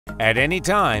At any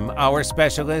time, our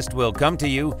specialist will come to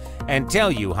you and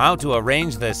tell you how to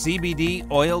arrange the CBD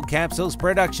oil capsules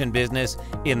production business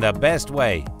in the best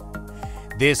way.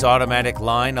 This automatic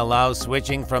line allows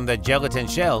switching from the gelatin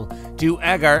shell to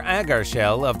Agar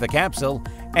shell of the capsule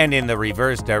and in the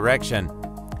reverse direction.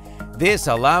 This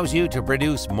allows you to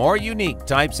produce more unique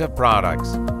types of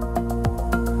products.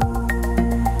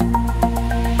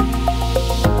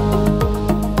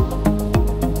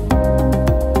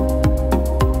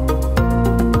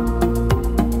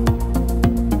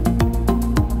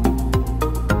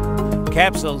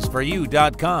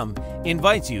 CapsulesForYou.com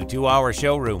invites you to our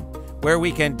showroom, where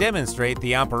we can demonstrate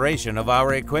the operation of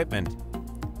our equipment.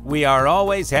 We are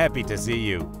always happy to see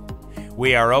you.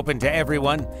 We are open to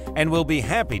everyone and will be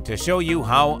happy to show you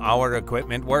how our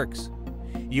equipment works.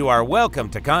 You are welcome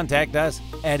to contact us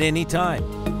at any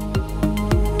time.